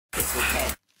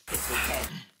A1. A1.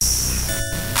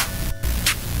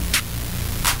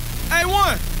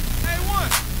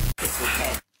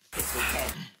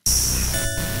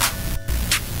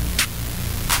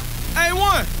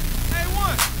 A1.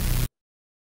 A1.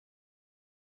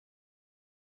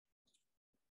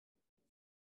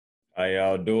 How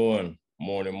y'all doing?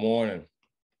 Morning.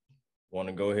 Want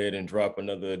to go ahead and drop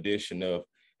another edition of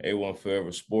A1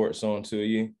 Forever Sports onto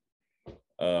you.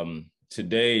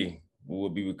 Today, we will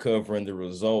be covering the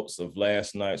results of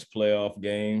last night's playoff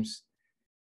games,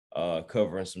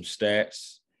 covering some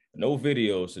stats. No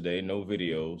videos today, no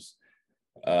videos.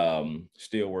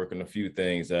 Still working a few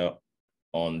things out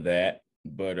on that,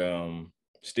 but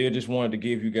still just wanted to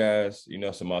give you guys,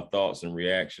 some of my thoughts and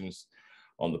reactions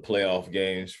on the playoff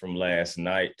games from last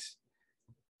night.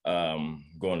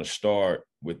 Going to start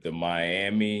with the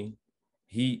Miami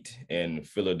Heat and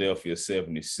Philadelphia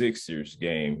 76ers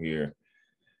game here.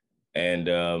 And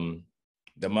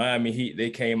the Miami Heat, they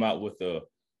came out with a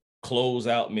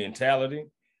closeout mentality.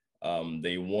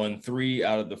 They won 3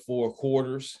 out of the 4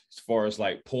 quarters as far as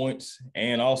like points,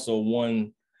 and also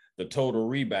won the total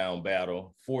rebound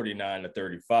battle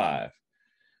 49-35.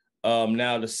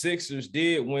 Now the Sixers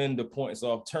did win the points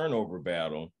off turnover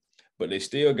battle, but they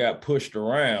still got pushed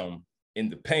around in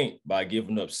the paint by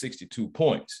giving up 62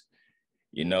 points.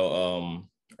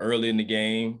 Early in the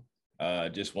game,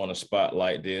 just want to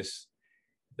spotlight this,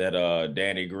 that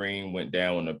Danny Green went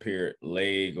down with an apparent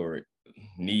leg or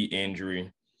knee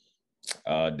injury.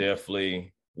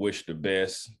 Definitely wish the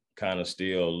best, kind of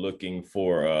still looking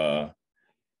for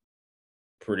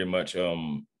pretty much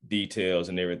details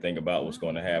and everything about what's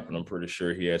going to happen. I'm pretty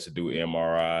sure he has to do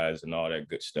MRIs and all that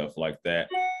good stuff like that.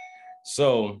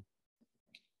 So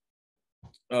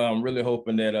I'm really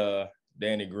hoping that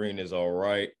Danny Green is all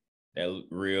right. That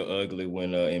looked real ugly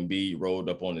when Embiid rolled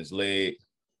up on his leg.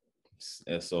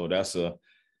 And so that's a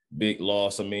big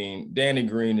loss. I mean, Danny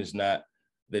Green is not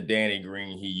the Danny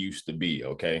Green he used to be,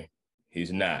 okay?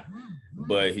 He's not.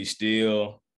 But he's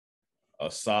still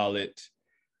a solid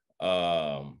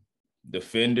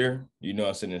defender,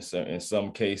 I'm saying, in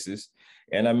some cases.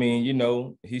 And I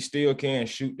mean, he still can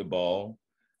shoot the ball.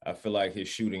 I feel like his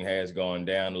shooting has gone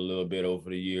down a little bit over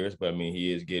the years, but I mean,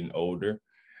 he is getting older.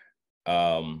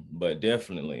 But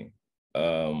definitely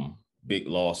big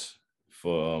loss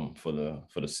for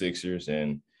the Sixers,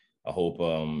 and I hope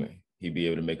he'd be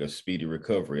able to make a speedy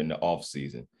recovery in the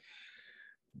offseason.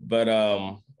 But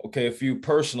okay, a few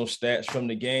personal stats from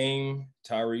the game.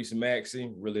 Tyrese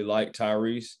Maxey, really like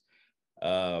Tyrese.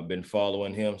 Been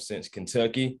following him since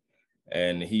Kentucky,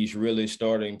 and he's really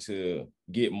starting to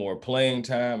get more playing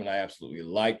time, and I absolutely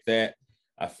like that.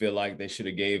 I feel like they should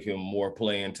have gave him more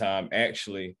playing time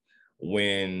actually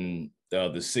when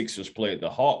the Sixers played the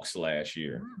Hawks last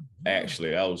year.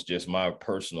 Actually, that was just my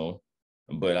personal,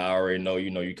 but I already know,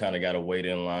 you kind of got to wait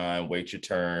in line, wait your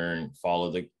turn,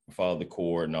 follow the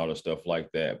court and all the stuff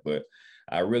like that. But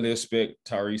I really expect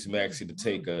Tyrese Maxey to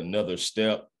take another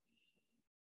step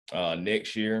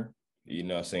next year.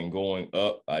 Going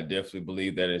up, I definitely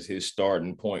believe that is his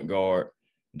starting point guard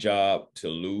job to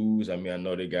lose. I mean, I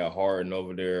know they got Harden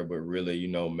over there, but really,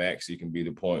 Maxey can be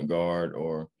the point guard,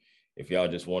 or if y'all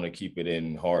just want to keep it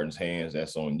in Harden's hands,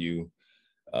 that's on you.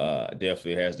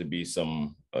 Definitely has to be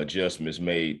some adjustments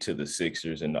made to the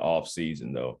Sixers in the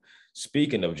offseason, though.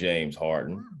 Speaking of James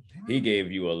Harden, he gave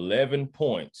you 11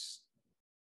 points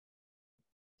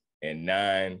and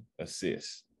 9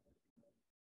 assists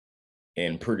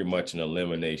in pretty much an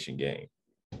elimination game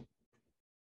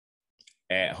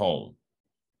at home.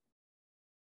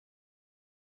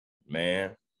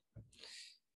 Man,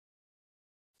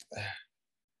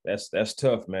 that's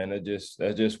tough, man.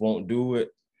 That just won't do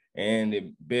it. And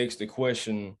it begs the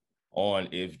question on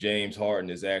if James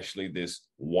Harden is actually this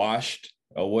washed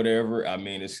or whatever. I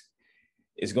mean,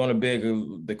 it's going to beg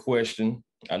the question.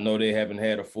 I know they haven't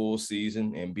had a full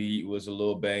season, and Embiid was a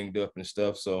little banged up and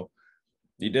stuff. So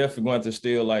you're definitely going to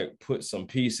still like put some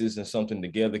pieces and something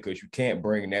together, because you can't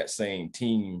bring that same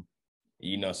team,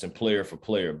 some player for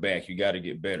player back. You got to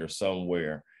get better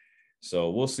somewhere. So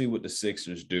we'll see what the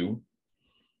Sixers do.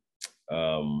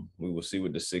 We will see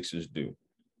what the Sixers do.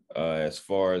 As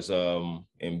far as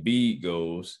Embiid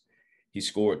goes, he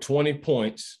scored 20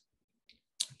 points,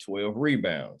 12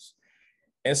 rebounds.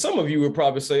 And some of you would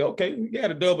probably say, okay, we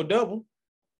got a double-double.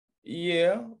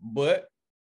 Yeah, but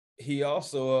he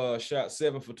also shot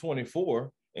 7 for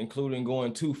 24, including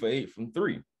going 2 for 8 from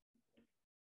 3.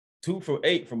 2 for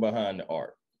 8 from behind the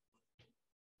arc.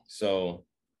 So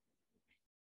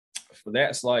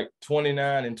that's like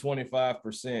 29 and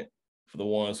 25% for the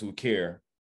ones who care.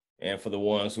 And for the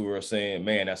ones who are saying,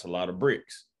 man, that's a lot of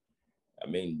bricks. I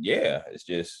mean, yeah, it's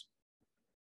just,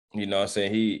 you know what I'm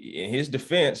saying? He, in his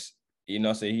defense, you know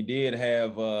what I'm saying, he did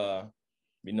have,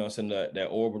 you know what I'm saying, that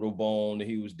orbital bone that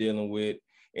he was dealing with.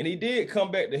 And he did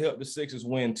come back to help the Sixers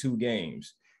win 2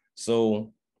 games.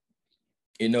 So,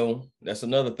 you know, that's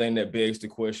another thing that begs the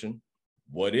question,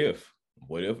 what if?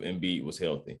 What if Embiid was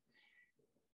healthy?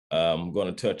 I'm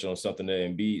going to touch on something that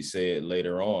Embiid said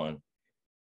later on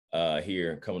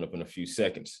here, coming up in a few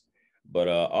seconds. But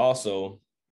also,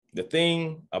 the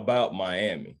thing about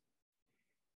Miami,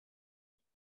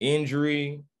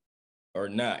 injury or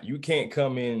not, you can't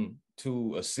come in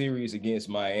to a series against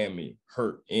Miami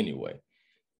hurt anyway,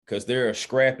 because they're a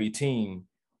scrappy team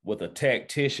with a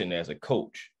tactician as a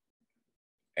coach.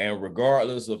 And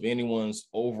regardless of anyone's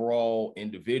overall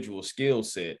individual skill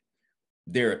set,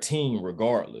 they're a team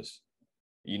regardless.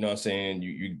 You know what I'm saying?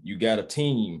 You got a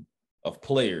team of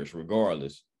players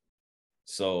regardless.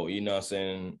 So, you know what I'm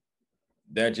saying?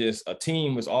 That just, a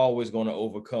team is always going to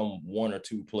overcome 1 or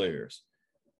 2 players.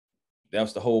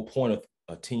 That's the whole point of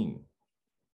a team.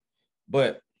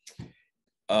 But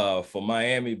for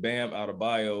Miami, Bam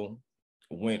Adebayo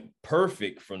went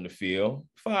perfect from the field,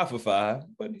 5 for 5,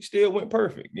 but he still went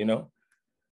perfect, you know.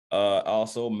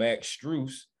 Also, Max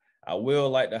Strus. I will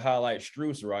like to highlight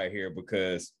Strus right here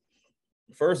because,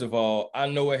 first of all, I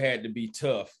know it had to be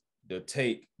tough to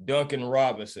take Duncan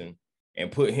Robinson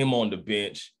and put him on the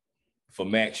bench for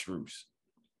Max Strus.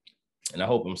 And I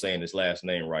hope I'm saying his last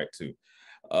name right too.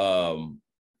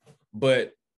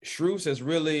 But Strus has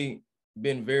really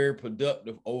been very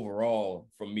productive overall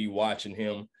from me watching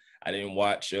him. I didn't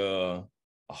watch a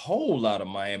whole lot of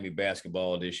Miami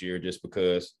basketball this year just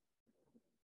because,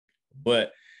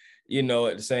 but, you know,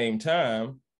 at the same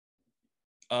time,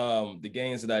 the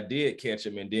games that I did catch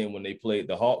him, and then when they played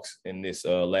the Hawks in this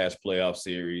last playoff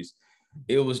series,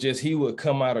 it was just, he would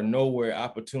come out of nowhere,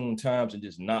 opportune times, and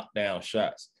just knock down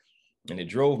shots. And it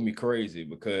drove me crazy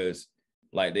because,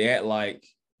 like, they act like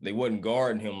they wasn't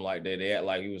guarding him like that. They act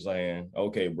like he was saying,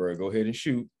 okay, bro, go ahead and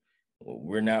shoot.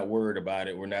 We're not worried about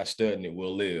it. We're not studying it.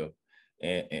 We'll live.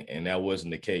 And that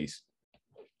wasn't the case.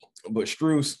 But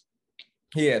Strus,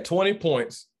 he had 20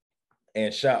 points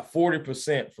and shot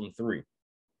 40% from 3.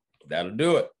 That'll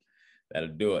do it. That'll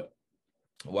do it.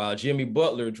 While Jimmy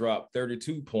Butler dropped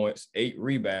 32 points, 8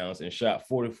 rebounds, and shot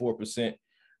 44%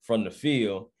 from the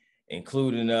field,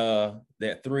 including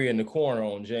that 3 in the corner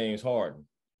on James Harden.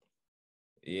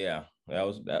 Yeah, that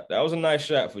was a nice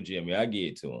shot for Jimmy. I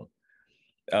give it to him.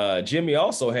 Jimmy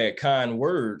also had kind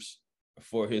words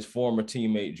for his former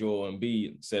teammate Joel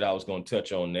Embiid. Said I was going to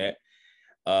touch on that.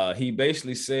 He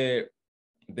basically said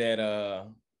that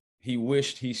he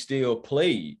wished he still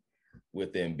played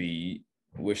with Embiid,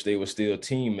 wish they were still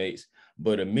teammates,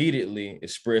 but immediately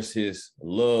expressed his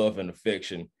love and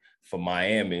affection for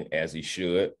Miami, as he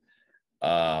should.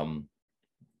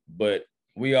 But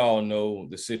we all know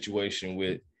the situation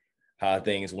with how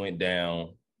things went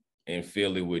down in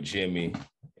Philly with Jimmy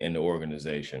and the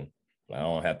organization. I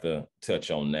don't have to touch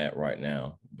on that right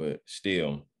now, but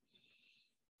still.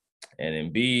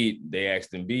 And Embiid, they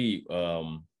asked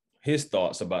Embiid his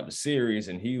thoughts about the series,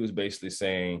 and he was basically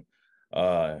saying,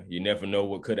 you never know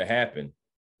what could have happened.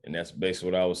 And that's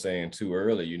basically what I was saying too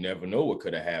earlier. You never know what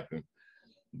could have happened,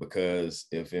 because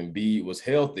if Embiid was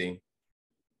healthy,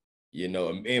 you know,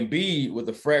 Embiid with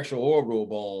a fractured orbital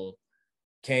bone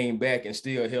came back and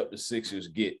still helped the Sixers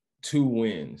get 2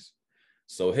 wins.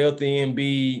 So healthy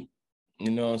Embiid,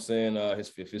 you know what I'm saying?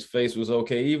 If his face was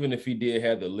okay, even if he did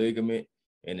have the ligament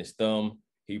in his thumb,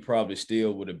 he probably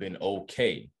still would have been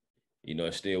okay. You know,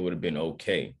 it still would have been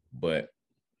okay. But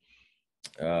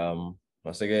I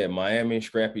say Miami,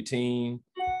 scrappy team.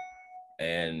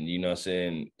 And, you know what I'm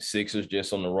saying, Sixers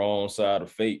just on the wrong side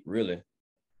of fate, really.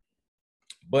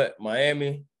 But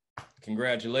Miami,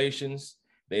 congratulations.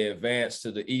 They advanced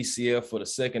to the ECF for the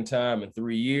 2nd time in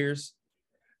 3 years.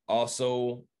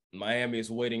 Also, Miami is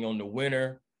waiting on the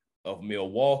winner of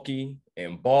Milwaukee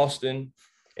and Boston.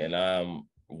 And I'm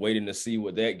waiting to see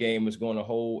what that game is going to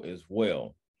hold as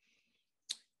well.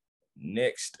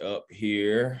 Next up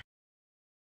here,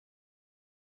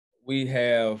 we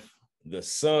have the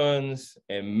Suns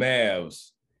and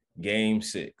Mavs game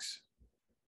 6.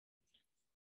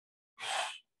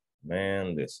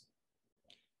 Man, listen.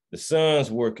 The Suns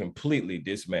were completely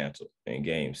dismantled in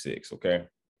game 6, okay?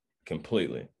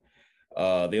 Completely.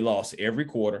 They lost every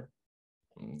quarter.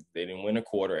 They didn't win a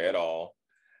quarter at all.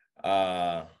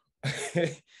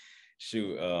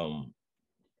 Shoot,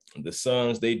 the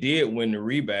Suns, they did win the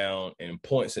rebound and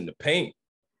points in the paint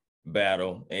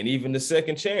battle, and even the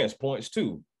second chance points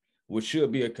too, which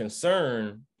should be a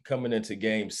concern coming into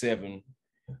game 7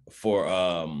 for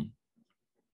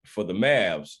for the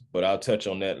Mavs, but I'll touch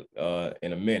on that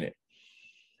in a minute.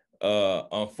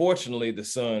 Unfortunately, the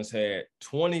Suns had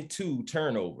 22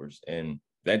 turnovers, and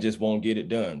that just won't get it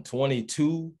done.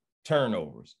 22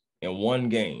 turnovers in one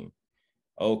game.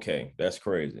 Okay, that's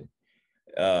crazy.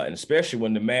 And especially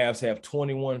when the Mavs have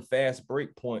 21 fast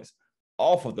break points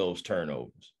off of those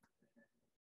turnovers.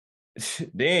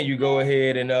 Then you go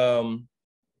ahead and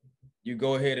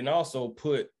also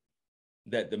put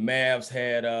that the Mavs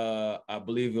had I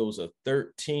believe it was a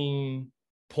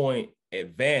 13-point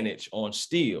advantage on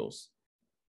steals.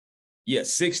 Yeah,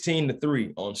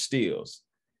 16-3 on steals.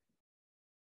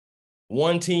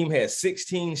 One team had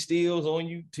 16 steals on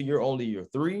you to your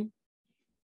 3.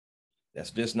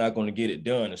 That's just not going to get it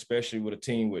done, especially with a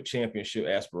team with championship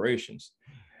aspirations.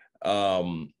 As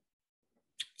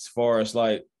far as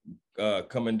like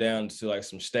coming down to like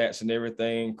some stats and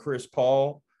everything, Chris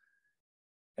Paul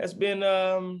has been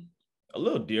a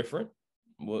little different.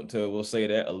 We'll say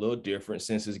that, a little different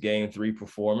since his Game 3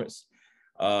 performance.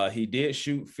 He did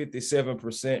shoot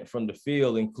 57% from the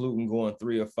field, including going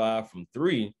 3 of 5 from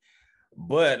 3,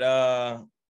 but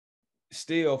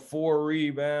still 4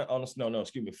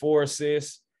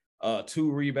 assists,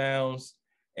 2 rebounds,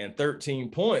 and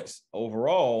 13 points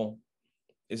overall.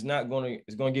 It's going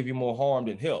to give you more harm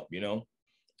than help, you know.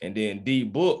 And then D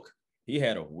Book, he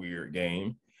had a weird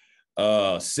game.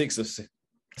 6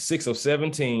 of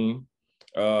 17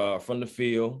 from the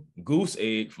field, goose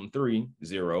egg from 3,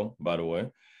 0, by the way.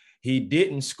 He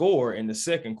didn't score in the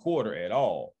second quarter at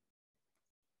all.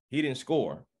 He didn't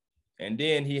score. And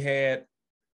then he had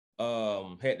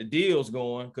the deals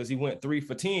going because he went 3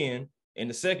 for 10 in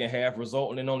the second half,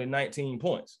 resulting in only 19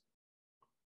 points.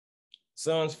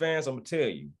 Suns fans, I'm going to tell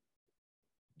you,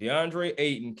 DeAndre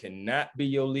Ayton cannot be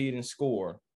your leading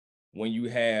scorer when you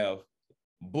have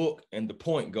Book and the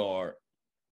point guard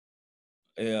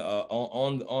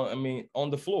on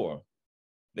the floor.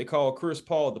 They call Chris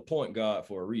Paul the point guard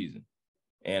for a reason.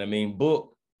 And I mean,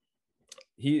 Book,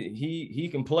 he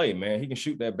can play, man. He can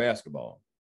shoot that basketball.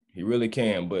 He really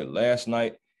can. But last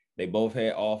night, they both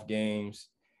had off games.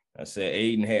 I said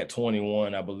Ayton had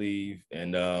 21, I believe.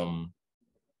 And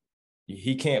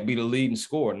he can't be the leading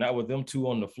scorer, not with them two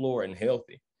on the floor and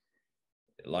healthy.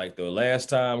 Like the last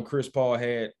time Chris Paul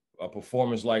had a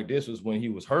performance like this was when he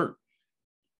was hurt.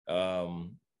 I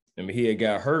mean, he had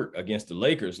got hurt against the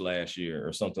Lakers last year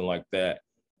or something like that.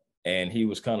 And he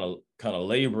was kind of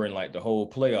laboring like the whole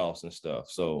playoffs and stuff.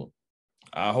 So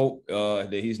I hope that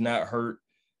he's not hurt.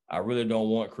 I really don't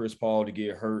want Chris Paul to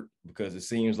get hurt because it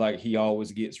seems like he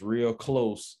always gets real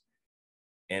close.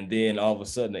 And then all of a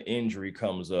sudden the injury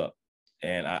comes up.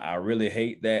 And I really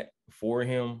hate that for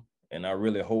him. And I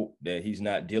really hope that he's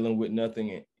not dealing with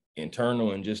nothing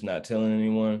internal and just not telling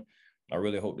anyone. I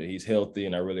really hope that he's healthy.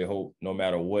 And I really hope no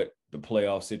matter what the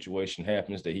playoff situation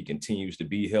happens, that he continues to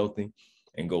be healthy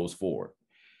and goes forward.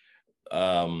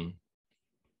 I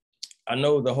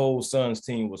know the whole Suns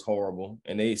team was horrible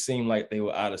and they seemed like they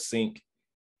were out of sync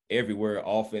everywhere,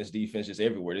 offense, defense, just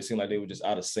everywhere. They seemed like they were just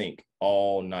out of sync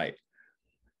all night.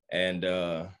 And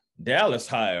Dallas,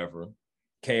 however,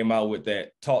 came out with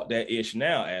that talk that ish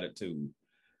now attitude.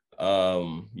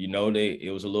 You know,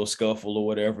 it was a little scuffle or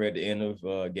whatever at the end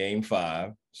of game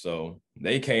 5. So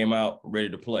they came out ready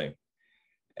to play.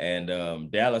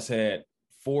 And Dallas had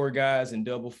 4 guys in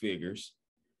double figures.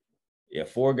 Yeah,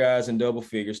 4 guys in double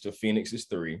figures to Phoenix's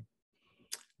 3.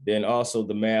 Then also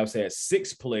the Mavs had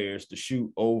 6 players to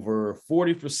shoot over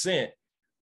 40%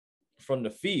 from the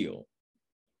field.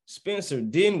 Spencer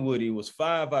Dinwiddie was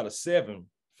 5 out of 7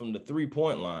 from the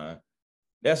 3-point line.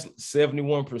 That's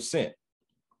 71%.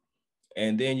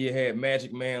 And then you had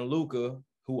Magic Man Luka,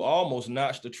 who almost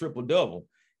notched a triple-double.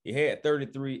 He had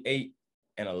 33, 8,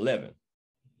 and 11.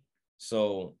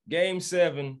 So game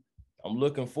 7, I'm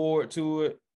looking forward to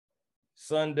it.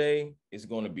 Sunday is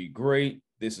going to be great.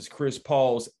 This is Chris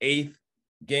Paul's 8th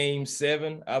game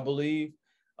 7, I believe,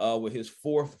 with his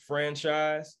 4th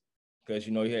franchise. Because,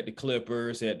 you know, he had the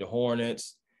Clippers, he had the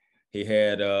Hornets, he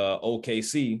had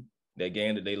OKC, that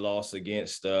game that they lost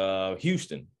against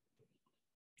Houston.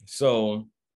 So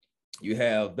you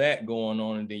have that going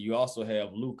on. And then you also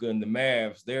have Luka and the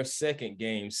Mavs, their 2nd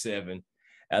game 7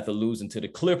 after losing to the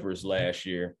Clippers last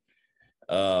year.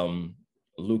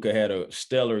 Luka had a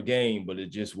stellar game, but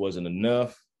it just wasn't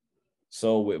enough.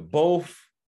 So with both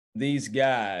these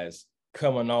guys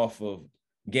coming off of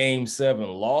game 7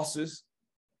 losses,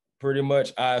 pretty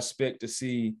much I expect to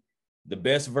see the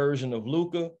best version of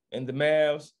Luka and the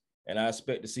Mavs, and I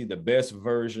expect to see the best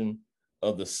version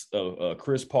of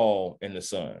Chris Paul and the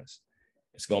Suns.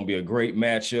 It's going to be a great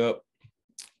matchup.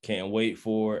 Can't wait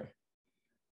for it.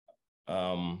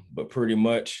 But pretty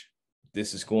much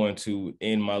this is going to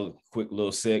end my quick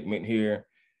little segment here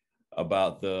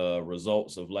about the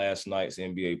results of last night's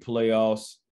NBA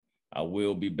playoffs. I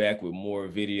will be back with more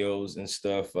videos and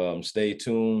stuff. Stay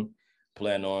tuned.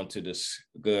 Plan on to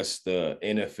discuss the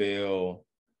NFL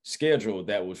schedule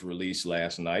that was released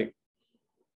last night.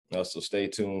 So stay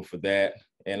tuned for that,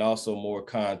 and also more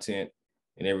content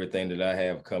and everything that I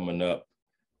have coming up.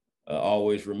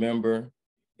 Always remember,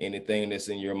 anything that's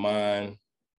in your mind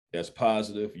that's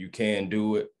positive, you can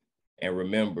do it. And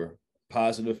remember,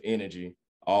 positive energy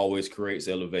always creates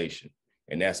elevation,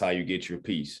 and that's how you get your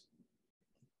peace.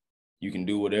 You can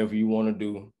do whatever you want to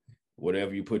do,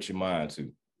 whatever you put your mind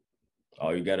to.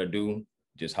 All you got to do,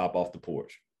 just hop off the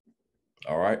porch.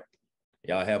 All right?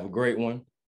 Y'all have a great one.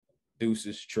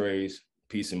 Deuces, trays,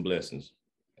 peace and blessings.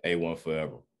 A1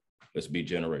 forever. Let's be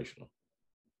generational.